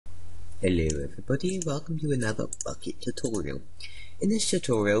Hello everybody, welcome to another Bukkit tutorial. In this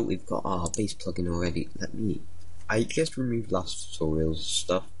tutorial we've got our base plugin already. I just removed last tutorial's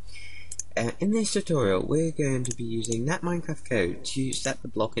stuff. In this tutorial we're going to be using net.minecraft code to set the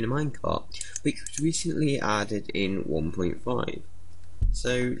block in a minecart, which was recently added in 1.5.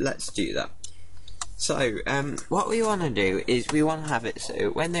 So let's do that. So what we want to do is we want to have it so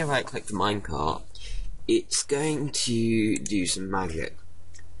when they right click the minecart, it's going to do some magic.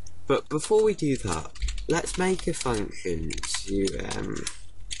 But before we do that, let's make a function to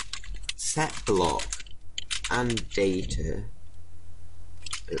set block and data.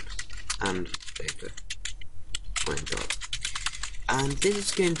 Minecart. And this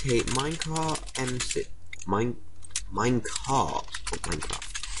is going to take minecart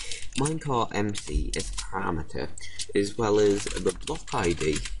MC as a parameter, as well as the block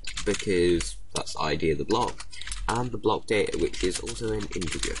ID, because that's the ID of the block, and the block data, which is also an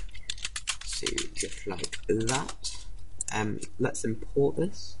integer. So just like that. Let's import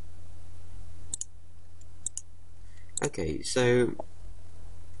this. Okay, so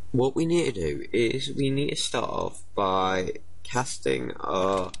what we need to do is we need to start off by casting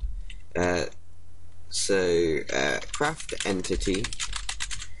our craft entity.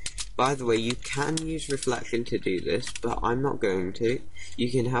 By the way, you can use reflection to do this, but I'm not going to. You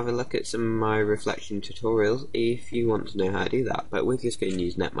can have a look at some of my reflection tutorials if you want to know how to do that, but we're just going to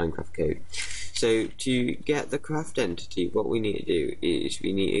use net.minecraft code. So to get the craft entity, what we need to do is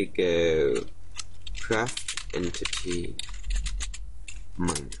we need to go craft entity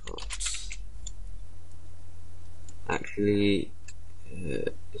Minecarts. Actually,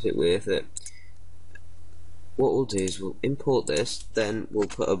 is it worth it? What we'll do is we'll import this, then we'll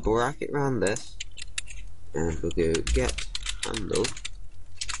put a bracket around this, and we'll go get handle,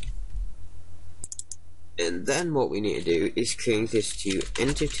 and then what we need to do is change this to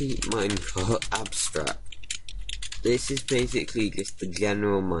entity minecart abstract. This is basically just the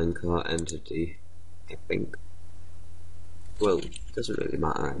general minecart entity, I think. Well, it doesn't really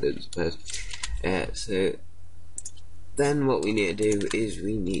matter, I suppose. So then what we need to do is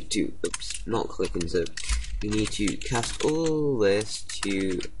we need to, not click insert. We need to cast all this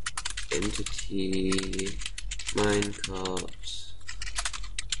to entity minecart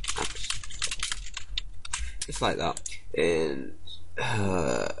abstract, just like that, and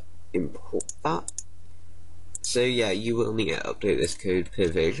import that. So yeah, you will need to update this code per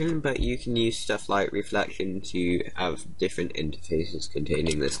version, but you can use stuff like reflection to have different interfaces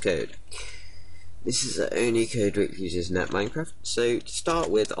containing this code. This is the only code which uses net.minecraft. So to start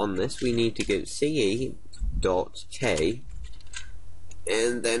with on this, we need to go ce.k,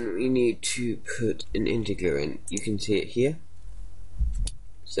 and then we need to put an integer in. You can see it here.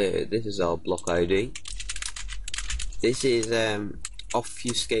 So this is our block ID. This is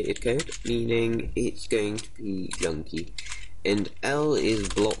obfuscated code, meaning it's going to be junky. And L is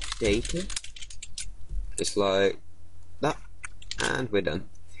block data, just like that, and we're done.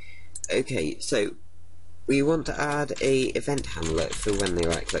 Okay, so we want to add a event handler for when they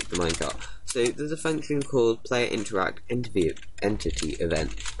right click the minecart. So there's a function called player interact entity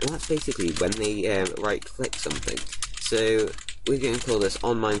event, and that's basically when they right click something. So we're going to call this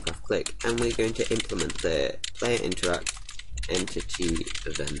on Minecraft click, and we're going to implement the player interact entity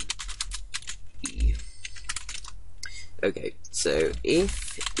event E. Okay, so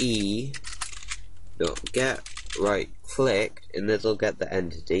if E dot get right clicked, and this will get the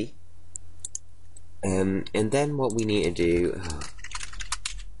entity. And then what we need to do,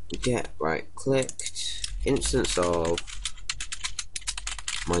 get right clicked, instance of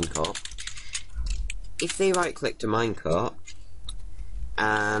minecart. If they right click to minecart,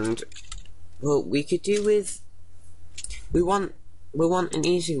 and well, we could do with, we want an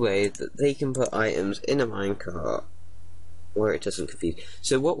easy way that they can put items in a minecart where it doesn't confuse.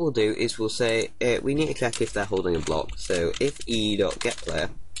 So what we'll do is we'll say we need to check if they're holding a block. So if e.getPlayer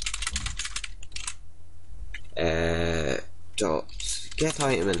dot get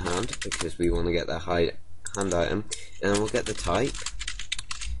item in hand, because we want to get their hand item, and then we'll get the type,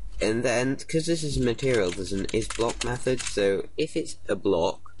 and then because this is material, there's an isBlock method. So if it's a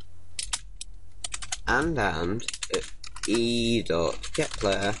block, and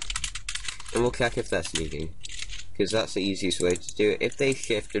e.getPlayer, and we'll check if they're sneaking, because that's the easiest way to do it. If they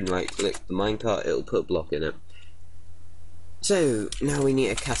shift and right click the minecart, it'll put a block in it. So now we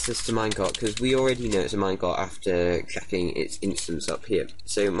need to cast this to minecart, because we already know it's a minecart after checking its instance up here.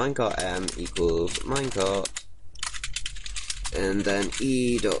 So minecart equals minecart, and then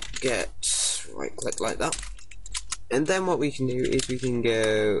e.get right click like that, and then what we can do is we can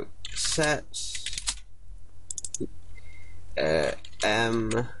go set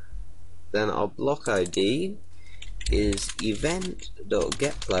then our block ID is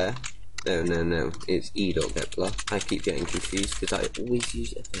event.getPlayer. No, it's e.getPlayer. I keep getting confused because I always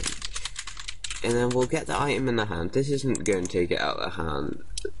use event. And then we'll get the item in the hand. This isn't going to take it out of the hand.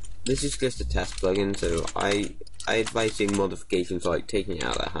 This is just a test plugin, so I advise doing modifications like taking it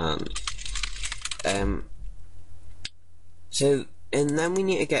out of the hand. And then we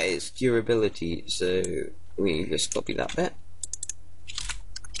need to get its durability, so we just copy that bit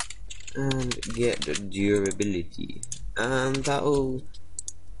and get the durability, and that'll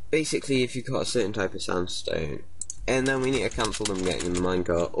basically, if you've got a certain type of sandstone, and then we need to cancel them getting in the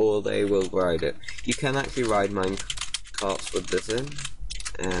minecart, or they will ride it. You can actually ride minecarts with this in.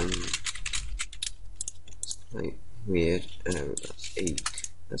 It's quite weird. Oh, that's 8.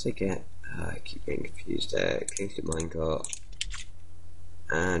 That's okay. I keep getting confused there. Change to minecart.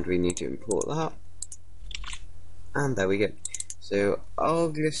 And we need to import that. And there we go. So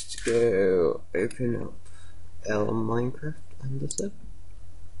I'll just go open up Minecraft and the server.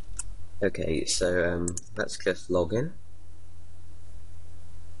 Okay, so let's just log in.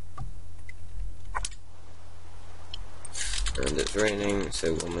 And it's raining,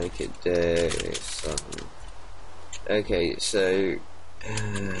 so we'll make it day, sun. Okay, so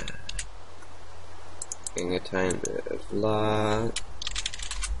getting a tiny bit of lag.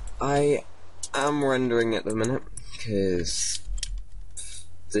 I am rendering at the minute, because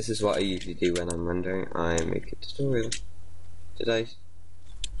this is what I usually do when I'm rendering. I make a tutorial. There's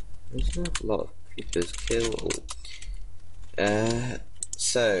not a lot of creatures killed.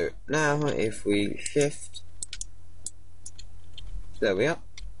 So now if we shift, there we are.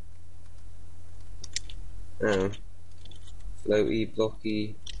 Floaty,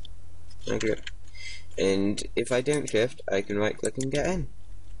 blocky, okay. And if I don't shift, I can right click and get in.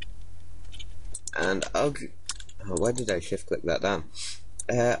 And oh, why did I shift click that down?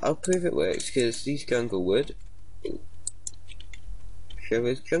 I'll prove it works, because these jungle wood show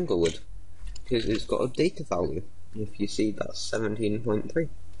as jungle wood, because it's got a data value. If you see, that's 17.3.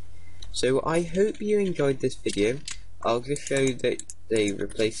 So I hope you enjoyed this video. I'll just show that they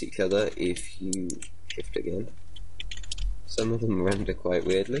replace each other if you shift again. Some of them render quite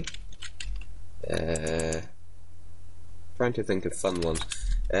weirdly. Trying to think of fun ones.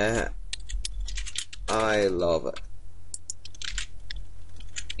 I love it.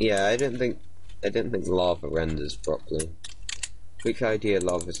 Yeah, I don't think lava renders properly. Which idea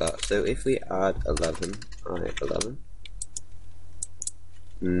lava is that? So if we add 11, alright, 11.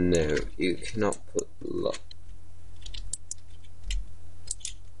 No, you cannot put lava.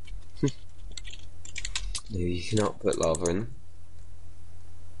 No, you cannot put lava in.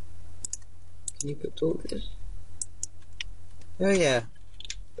 Can you put torches? Oh yeah,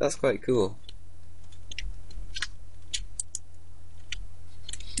 that's quite cool.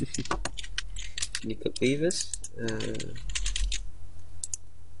 Can you put beavers?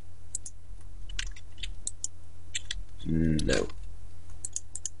 No.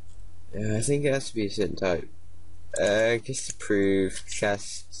 I think it has to be a certain type. Just to prove,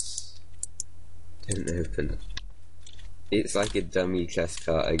 chests don't open. It's like a dummy chest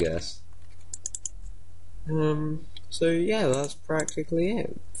cart, I guess. So yeah, that's practically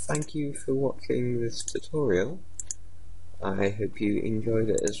it. Thank you for watching this tutorial. I hope you enjoyed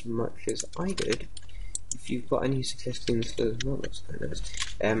it as much as I did. If you've got any suggestions for the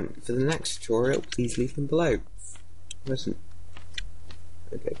for the next tutorial, please leave them below. Listen.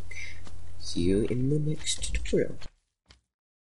 Okay. See you in the next tutorial.